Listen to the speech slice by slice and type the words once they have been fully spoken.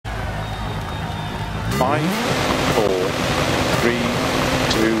5, 4, 3,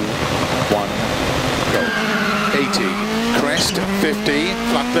 2, 1, go. 80, crest, 50,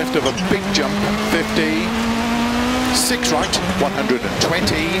 flat left of a big jump, 50, 6 right,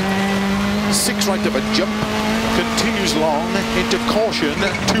 120, 6 right of a jump, continues long, into caution,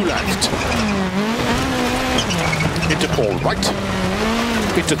 2 left, into 4 right,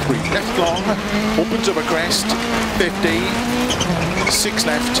 into 3 left long, opens of a crest, 50, 6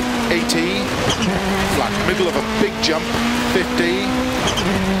 left, 80, flat middle of a big jump, 50,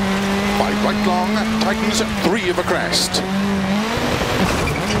 5 right long, tightens, 3 of a crest,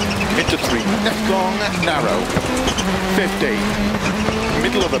 into 3 left long, narrow, 50,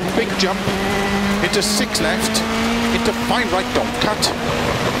 middle of a big jump, into 6 left, into 5 right, don't cut,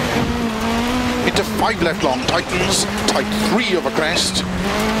 into 5 left long, tightens, tight 3 of a crest,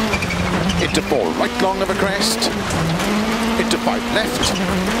 into 4 right long of a crest, into 5 left,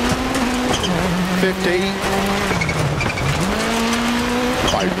 50,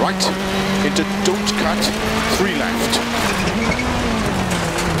 5 right, into don't cut, 3 left,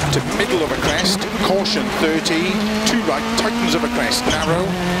 to middle of a crest, caution 30, 2 right, tightens of a crest, narrow,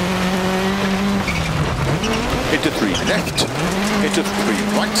 into 3 left, into 3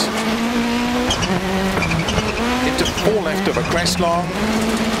 right, into 4 left of a crest long,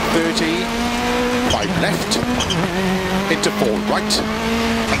 30, 5 left, into 4 right,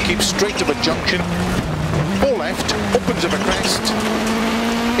 and keep straight of a junction, 4 left, opens of a crest,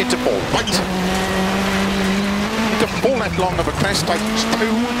 into 4 right, into 4 left long of a crest, tightens 2,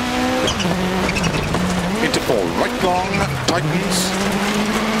 into 4 right long, tightens,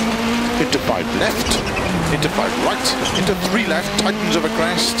 into 5 left, into 5 right, into 3 left, tightens of a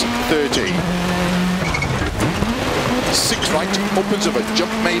crest, 30. 6 right, opens of a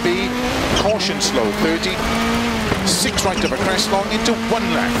jump maybe, caution slow, 30. 6 right of a crest long, into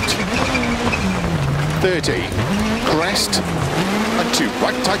 1 left, 30. Crest, and 2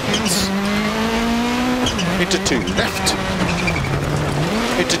 right tightens, into 2 left,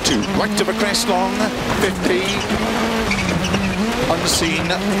 into 2 right of a crest long, 50. Unseen,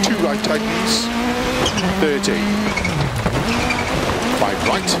 2 right tightens, 30, 5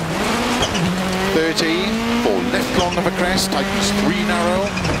 right, 30, 4 left long of a crest, tightens 3 narrow,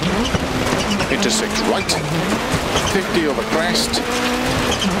 into 6 right, 50 of a crest,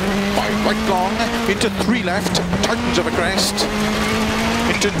 5 right long, into 3 left, tightens of a crest,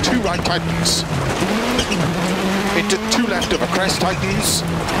 into 2 right tightens, into 2 left of a crest, tightens,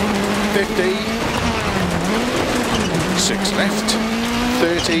 50, 6 left,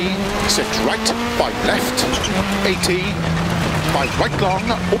 30, 6 right, 5 left, 80, 5 right long,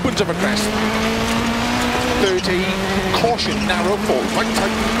 opens of a crest, 30, caution narrow, 4 right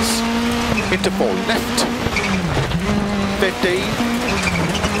tightens, into 4 left, 50,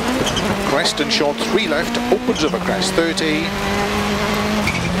 crest and short, 3 left, opens of a crest, 30,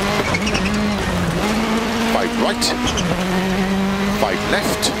 5 right, 5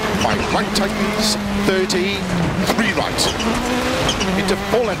 left, 5 right tightens, 30, 3 right, into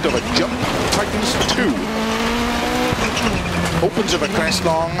 4 left of a jump, tightens 2, opens of a crest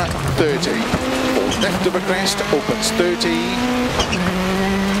long, 30, 4 left of a crest, opens 30,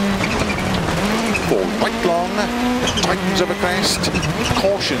 4 right long, tightens of a crest,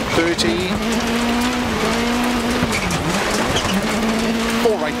 caution 30,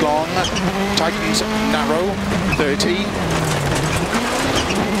 4 right long, tightens narrow, 30,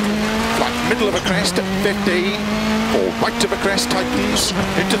 flat middle of a crest, 50, 4 right of a crest, tightens,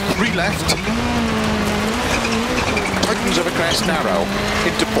 into 3 left, tightens of a crest, narrow,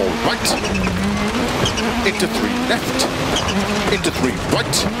 into 4 right, into 3 left, into 3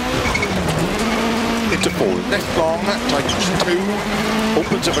 right, into 4 left long, tightens 2,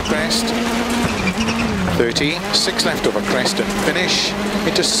 opens of a crest, 30, 6 left of a crest and finish,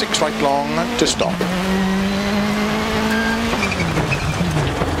 into 6 right long to stop.